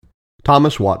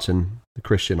Thomas Watson, The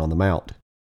Christian on the Mount.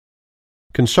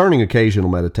 Concerning occasional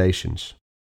meditations.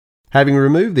 Having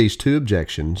removed these two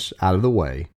objections out of the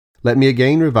way, let me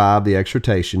again revive the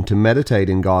exhortation to meditate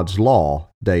in God's law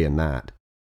day and night.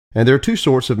 And there are two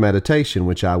sorts of meditation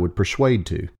which I would persuade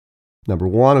to. Number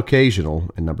 1,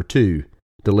 occasional, and number 2,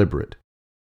 deliberate.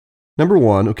 Number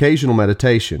 1, occasional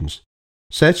meditations,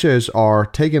 such as are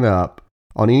taken up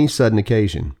on any sudden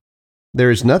occasion.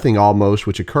 There is nothing almost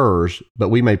which occurs, but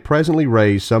we may presently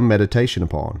raise some meditation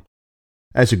upon.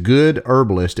 As a good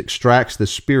herbalist extracts the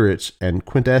spirits and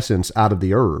quintessence out of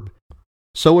the herb,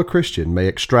 so a Christian may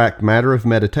extract matter of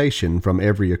meditation from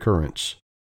every occurrence.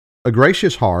 A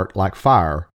gracious heart, like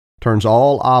fire, turns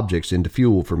all objects into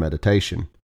fuel for meditation.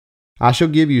 I shall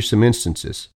give you some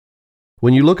instances.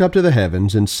 When you look up to the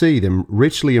heavens and see them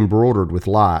richly embroidered with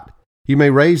light, you may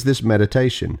raise this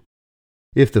meditation.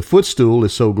 If the footstool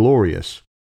is so glorious,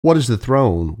 what is the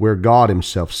throne where God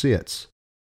Himself sits?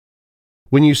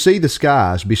 When you see the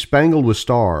skies bespangled with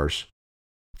stars,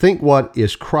 think what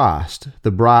is Christ,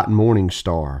 the bright morning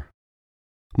star.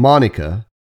 Monica,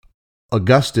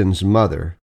 Augustine's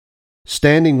mother,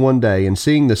 standing one day and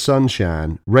seeing the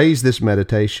sunshine, raised this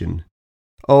meditation.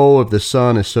 Oh, if the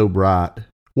sun is so bright,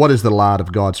 what is the light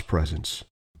of God's presence?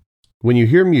 When you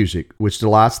hear music which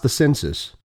delights the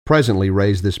senses, presently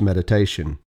raise this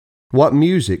meditation. What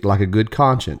music like a good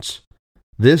conscience?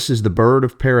 This is the bird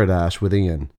of paradise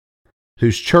within,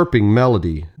 whose chirping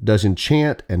melody does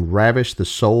enchant and ravish the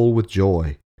soul with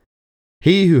joy.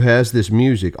 He who has this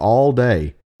music all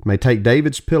day may take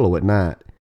David's pillow at night,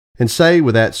 and say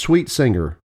with that sweet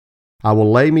singer, I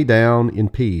will lay me down in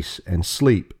peace and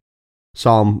sleep.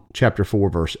 Psalm chapter 4,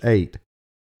 verse 8.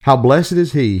 How blessed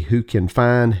is he who can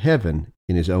find heaven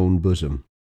in his own bosom.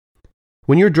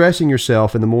 When you're dressing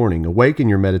yourself in the morning, awake in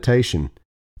your meditation,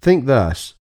 think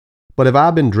thus, but have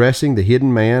I been dressing the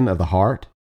hidden man of the heart?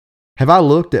 Have I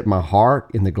looked at my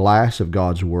heart in the glass of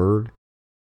God's Word?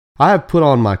 I have put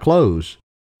on my clothes,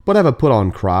 but have I put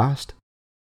on Christ?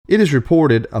 It is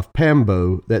reported of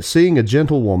Pambo that seeing a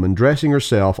gentle woman dressing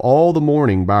herself all the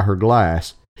morning by her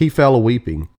glass, he fell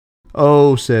a-weeping.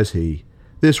 Oh, says he,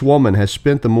 this woman has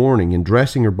spent the morning in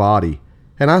dressing her body,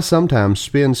 and I sometimes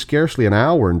spend scarcely an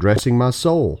hour in dressing my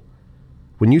soul.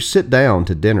 When you sit down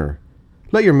to dinner,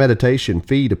 let your meditation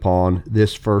feed upon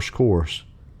this first course.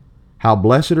 How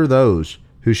blessed are those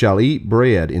who shall eat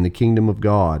bread in the kingdom of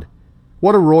God.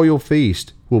 What a royal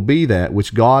feast will be that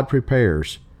which God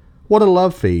prepares. What a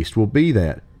love feast will be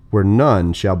that where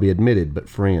none shall be admitted but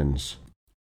friends.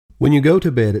 When you go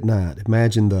to bed at night,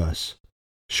 imagine thus.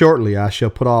 Shortly I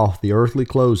shall put off the earthly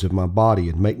clothes of my body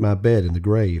and make my bed in the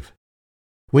grave.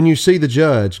 When you see the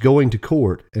judge going to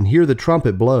court and hear the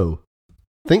trumpet blow,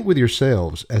 think with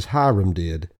yourselves, as Hiram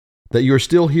did, that you are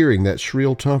still hearing that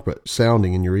shrill trumpet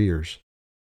sounding in your ears.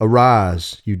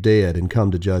 Arise, you dead, and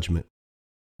come to judgment.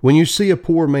 When you see a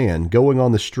poor man going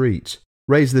on the streets,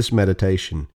 raise this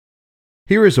meditation.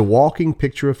 Here is a walking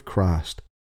picture of Christ.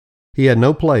 He had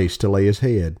no place to lay his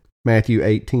head. Matthew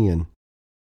 8:10.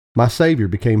 My Savior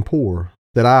became poor,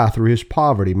 that I through his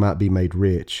poverty might be made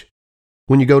rich.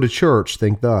 When you go to church,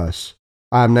 think thus,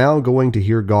 I am now going to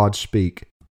hear God speak.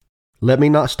 Let me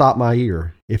not stop my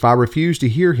ear. If I refuse to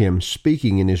hear him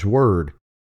speaking in his word,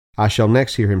 I shall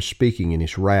next hear him speaking in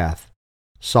his wrath.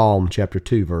 Psalm chapter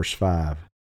 2, verse 5.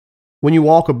 When you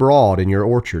walk abroad in your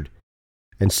orchard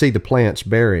and see the plants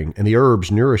bearing and the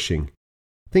herbs nourishing,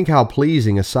 think how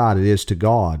pleasing a sight it is to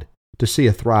God to see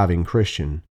a thriving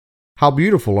Christian. How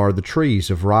beautiful are the trees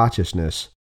of righteousness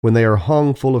when they are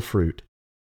hung full of fruit,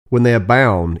 when they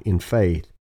abound in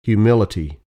faith,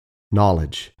 humility,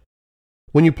 knowledge.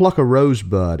 When you pluck a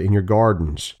rosebud in your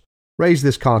gardens, raise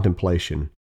this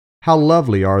contemplation. How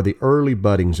lovely are the early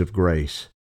buddings of grace.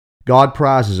 God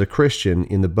prizes a Christian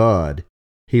in the bud.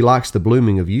 He likes the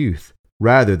blooming of youth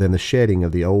rather than the shedding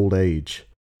of the old age.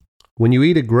 When you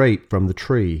eat a grape from the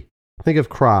tree, think of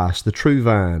Christ, the true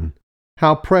vine.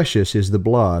 How precious is the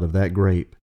blood of that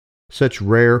grape. Such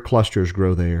rare clusters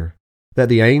grow there, that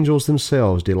the angels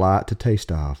themselves delight to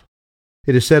taste of.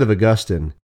 It is said of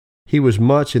Augustine, he was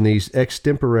much in these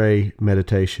extempore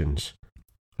meditations.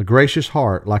 A gracious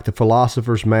heart, like the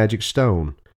philosopher's magic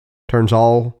stone, turns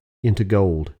all into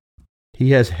gold.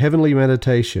 He has heavenly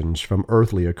meditations from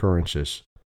earthly occurrences.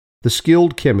 The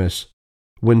skilled chemist,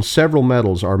 when several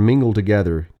metals are mingled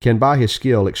together, can by his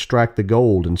skill extract the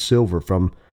gold and silver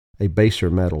from a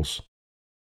baser metals.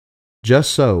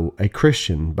 Just so, a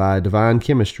Christian, by divine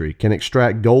chemistry, can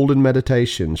extract golden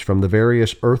meditations from the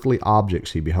various earthly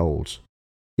objects he beholds.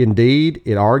 Indeed,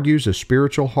 it argues a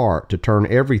spiritual heart to turn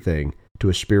everything to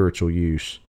a spiritual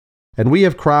use. And we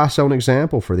have Christ's own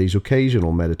example for these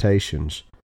occasional meditations.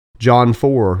 John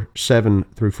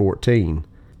 4:7-14.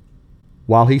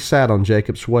 While he sat on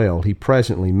Jacob's well, he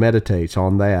presently meditates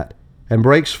on that, and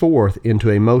breaks forth into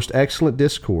a most excellent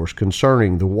discourse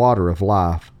concerning the water of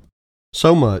life.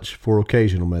 So much for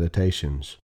occasional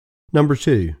meditations. Number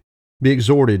 2, be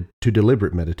exhorted to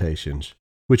deliberate meditations,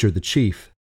 which are the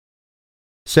chief.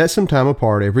 Set some time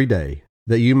apart every day,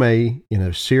 that you may in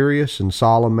a serious and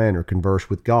solemn manner converse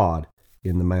with God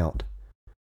in the mount.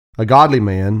 A godly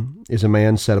man is a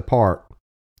man set apart.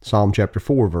 Psalm chapter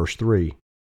 4, verse 3.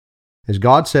 As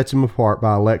God sets him apart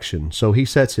by election, so he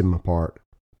sets him apart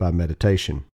by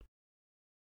meditation.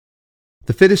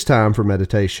 The fittest time for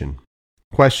meditation.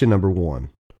 Question number 1.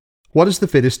 What is the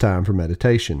fittest time for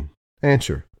meditation?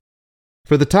 Answer.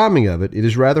 For the timing of it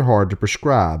is rather hard to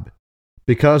prescribe,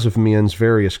 because of men's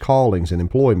various callings and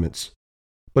employments.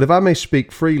 But if I may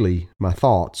speak freely my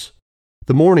thoughts,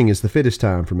 the morning is the fittest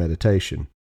time for meditation.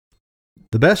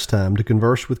 The best time to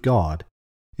converse with God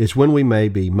is when we may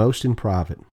be most in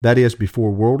private, that is,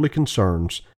 before worldly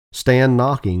concerns stand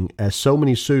knocking as so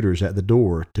many suitors at the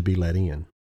door to be let in.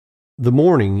 The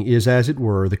morning is, as it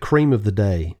were, the cream of the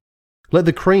day. Let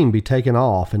the cream be taken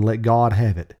off and let God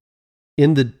have it.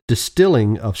 In the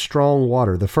distilling of strong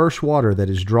water, the first water that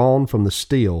is drawn from the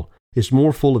still is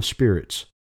more full of spirits.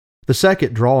 The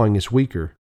second drawing is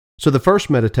weaker. So the first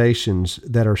meditations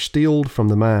that are stilled from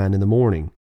the mind in the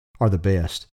morning are the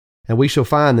best, and we shall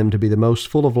find them to be the most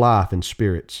full of life and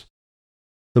spirits.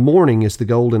 The morning is the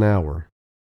golden hour.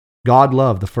 God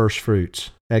loved the first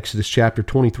fruits. Exodus chapter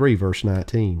 23, verse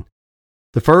 19.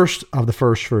 The first of the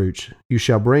first fruits you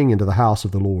shall bring into the house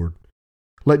of the Lord.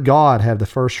 Let God have the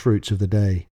first fruits of the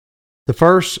day. The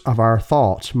first of our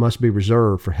thoughts must be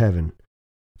reserved for heaven.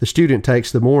 The student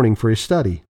takes the morning for his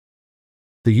study.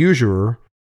 The usurer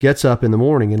gets up in the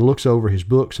morning and looks over his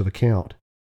books of account.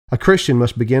 A Christian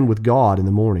must begin with God in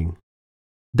the morning.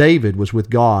 David was with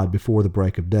God before the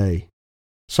break of day.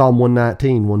 Psalm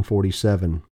 119,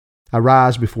 147. I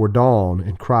rise before dawn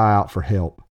and cry out for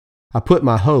help. I put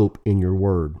my hope in your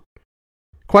word.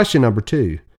 Question number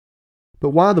 2. But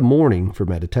why the morning for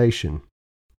meditation?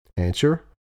 Answer.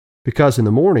 Because in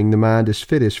the morning the mind is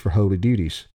fittest for holy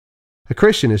duties. A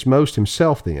Christian is most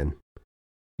himself then.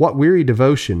 What weary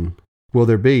devotion will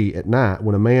there be at night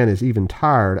when a man is even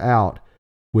tired out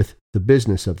with the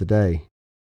business of the day?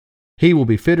 He will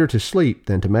be fitter to sleep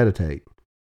than to meditate.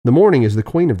 The morning is the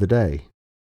queen of the day.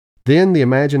 Then the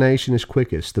imagination is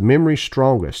quickest, the memory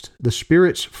strongest, the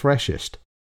spirits freshest,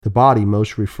 the body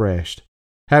most refreshed,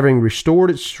 having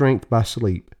restored its strength by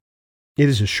sleep. It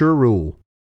is a sure rule.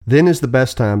 Then is the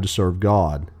best time to serve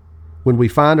God, when we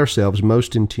find ourselves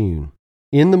most in tune.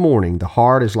 In the morning the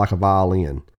heart is like a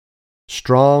violin,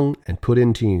 strong and put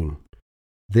in tune.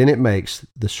 Then it makes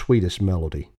the sweetest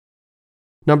melody.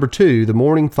 Number 2, the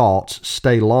morning thoughts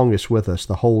stay longest with us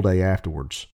the whole day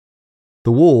afterwards.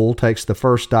 The wool takes the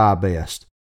first dye best,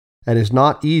 and is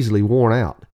not easily worn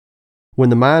out.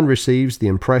 When the mind receives the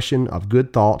impression of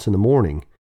good thoughts in the morning,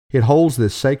 it holds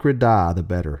this sacred dye the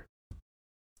better.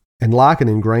 And like an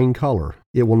ingrained color,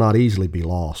 it will not easily be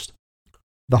lost.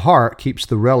 The heart keeps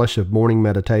the relish of morning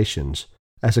meditations,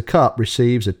 as a cup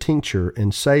receives a tincture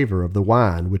and savor of the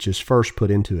wine which is first put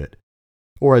into it,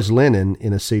 or as linen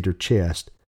in a cedar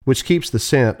chest, which keeps the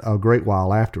scent a great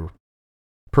while after.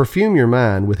 Perfume your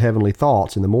mind with heavenly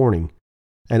thoughts in the morning,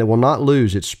 and it will not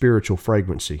lose its spiritual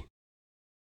fragrancy.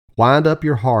 Wind up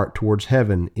your heart towards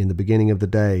heaven in the beginning of the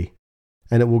day,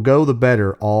 and it will go the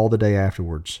better all the day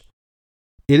afterwards.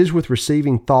 It is with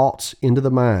receiving thoughts into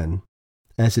the mind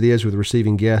as it is with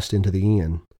receiving guests into the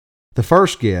inn. The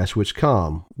first guests which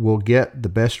come will get the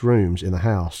best rooms in the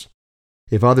house.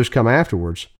 If others come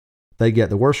afterwards, they get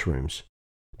the worst rooms.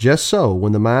 Just so,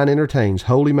 when the mind entertains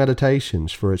holy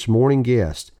meditations for its morning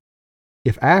guest,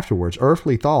 if afterwards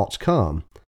earthly thoughts come,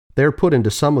 they are put into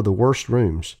some of the worst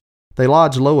rooms. They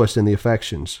lodge lowest in the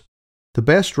affections. The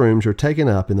best rooms are taken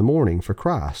up in the morning for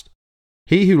Christ.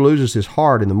 He who loses his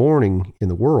heart in the morning in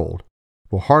the world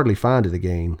will hardly find it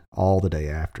again all the day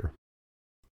after.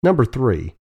 Number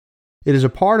 3. It is a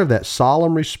part of that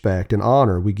solemn respect and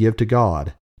honor we give to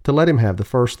God to let Him have the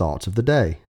first thoughts of the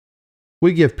day.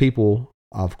 We give people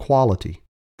of quality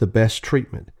the best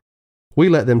treatment. We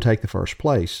let them take the first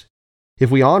place. If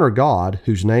we honor God,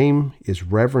 whose name is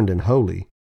reverend and holy,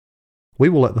 we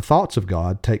will let the thoughts of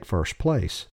God take first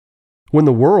place. When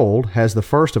the world has the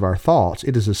first of our thoughts,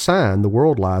 it is a sign the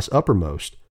world lies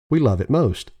uppermost. We love it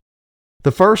most.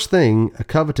 The first thing a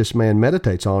covetous man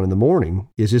meditates on in the morning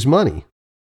is his money.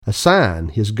 A sign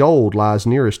his gold lies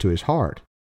nearest to his heart.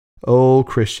 O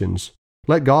Christians,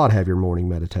 let God have your morning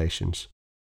meditations.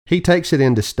 He takes it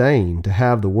in disdain to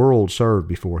have the world served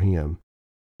before him.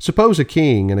 Suppose a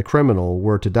king and a criminal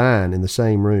were to dine in the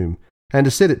same room, and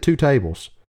to sit at two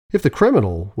tables. If the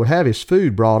criminal would have his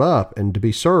food brought up and to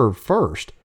be served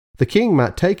first, the king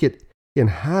might take it in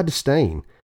high disdain,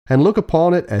 and look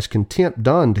upon it as contempt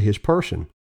done to his person.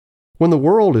 When the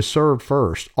world is served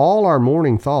first, all our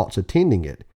morning thoughts attending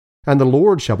it, and the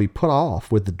Lord shall be put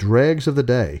off with the dregs of the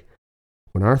day.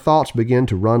 When our thoughts begin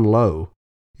to run low,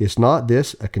 is not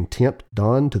this a contempt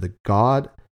done to the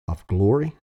God of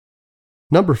glory?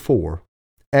 Number 4,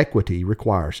 equity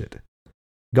requires it.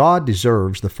 God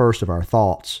deserves the first of our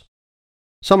thoughts.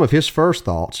 Some of his first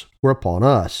thoughts were upon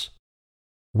us.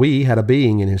 We had a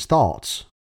being in his thoughts.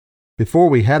 Before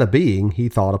we had a being, he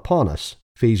thought upon us.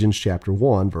 Ephesians chapter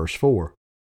 1, verse 4.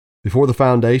 Before the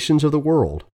foundations of the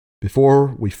world,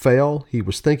 before we fell, he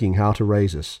was thinking how to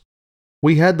raise us.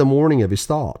 We had the morning of his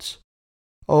thoughts.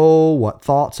 Oh, what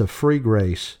thoughts of free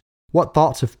grace, what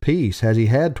thoughts of peace has he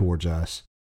had towards us.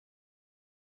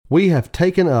 We have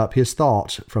taken up his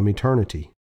thoughts from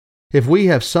eternity. If we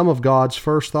have some of God's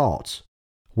first thoughts,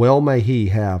 well may he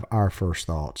have our first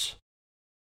thoughts.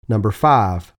 Number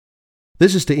 5,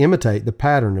 this is to imitate the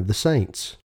pattern of the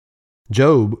saints.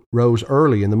 Job rose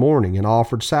early in the morning and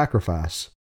offered sacrifice.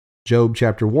 Job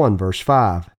chapter 1, verse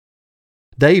 5.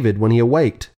 David, when he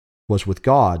awaked, was with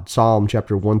God. Psalm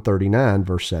chapter 139,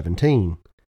 verse 17.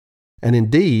 And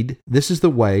indeed, this is the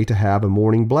way to have a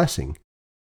morning blessing.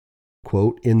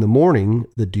 Quote, in the morning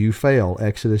the dew fell.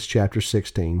 Exodus chapter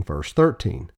 16, verse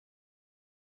 13.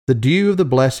 The dew of the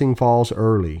blessing falls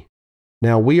early.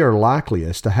 Now we are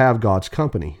likeliest to have God's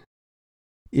company.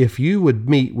 If you would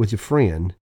meet with a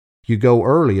friend, you go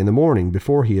early in the morning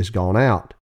before he has gone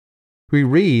out. We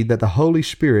read that the Holy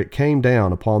Spirit came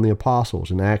down upon the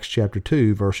apostles in Acts chapter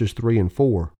 2, verses 3 and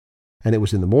 4, and it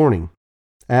was in the morning.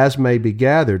 As may be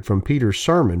gathered from Peter's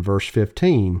sermon, verse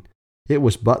 15, it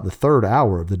was but the 3rd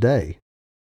hour of the day.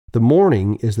 The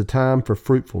morning is the time for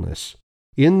fruitfulness.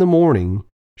 In the morning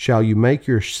shall you make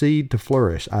your seed to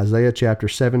flourish. Isaiah chapter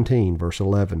 17, verse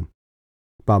 11.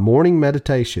 By morning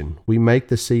meditation, we make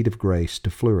the seed of grace to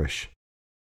flourish.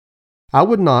 I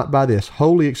would not by this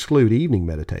wholly exclude evening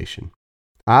meditation.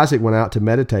 Isaac went out to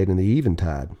meditate in the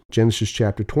eventide. Genesis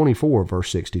chapter 24,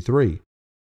 verse 63.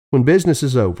 When business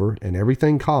is over and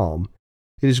everything calm,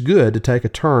 it is good to take a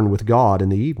turn with God in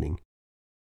the evening.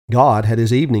 God had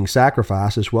his evening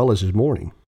sacrifice as well as his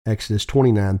morning. Exodus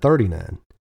 29:39.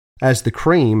 As the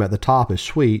cream at the top is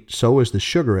sweet, so is the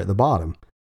sugar at the bottom.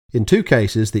 In 2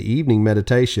 cases, the evening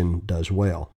meditation does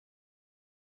well.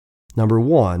 Number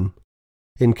 1,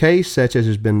 in case such as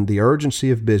has been the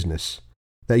urgency of business,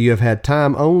 that you have had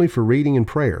time only for reading and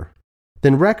prayer,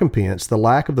 then recompense the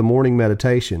lack of the morning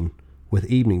meditation with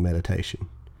evening meditation.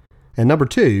 And number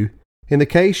 2, in the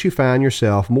case you find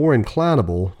yourself more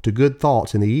inclinable to good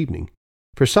thoughts in the evening,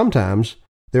 for sometimes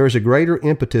there is a greater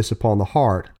impetus upon the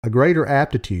heart, a greater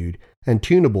aptitude and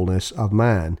tunableness of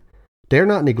mind. Dare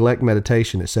not neglect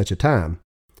meditation at such a time.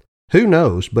 Who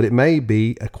knows, but it may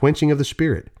be a quenching of the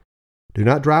spirit. Do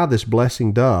not drive this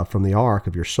blessing dove from the ark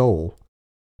of your soul.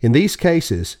 In these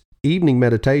cases, evening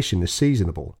meditation is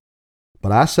seasonable.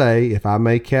 But I say, if I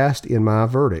may cast in my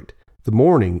verdict, the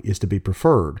morning is to be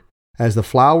preferred, as the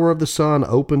flower of the sun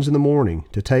opens in the morning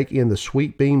to take in the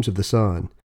sweet beams of the sun.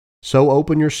 So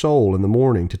open your soul in the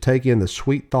morning to take in the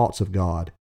sweet thoughts of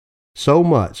God. So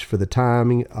much for the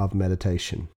timing of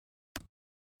meditation.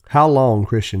 How long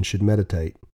Christians should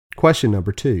meditate? Question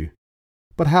number 2.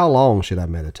 But how long should I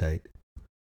meditate?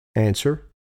 Answer.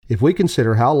 If we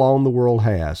consider how long the world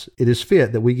has, it is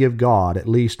fit that we give God at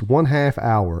least 1/2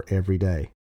 hour every day.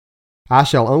 I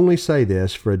shall only say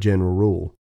this for a general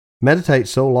rule. Meditate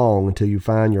so long until you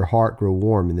find your heart grow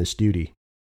warm in this duty.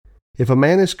 If a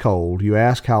man is cold, you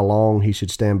ask how long he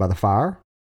should stand by the fire?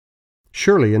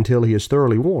 Surely until he is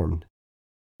thoroughly warmed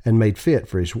and made fit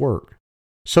for his work.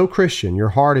 So, Christian, your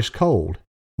heart is cold.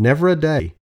 Never a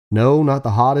day, no, not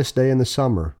the hottest day in the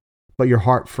summer, but your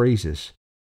heart freezes.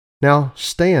 Now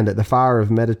stand at the fire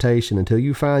of meditation until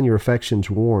you find your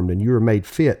affections warmed and you are made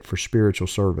fit for spiritual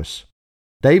service.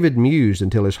 David mused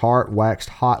until his heart waxed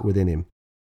hot within him.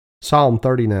 Psalm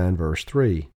 39, verse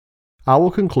 3. I will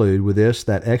conclude with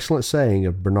that excellent saying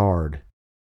of Bernard.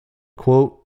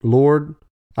 Quote, Lord,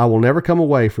 I will never come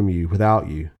away from you without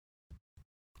you.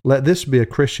 Let this be a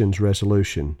Christian's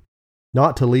resolution,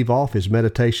 not to leave off his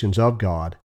meditations of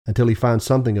God until he finds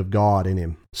something of God in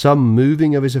him, some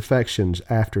moving of his affections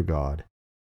after God.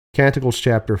 Canticles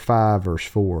chapter 5, verse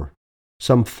 4.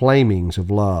 Some flamings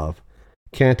of love.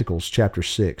 Canticles chapter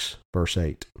 6, verse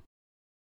 8.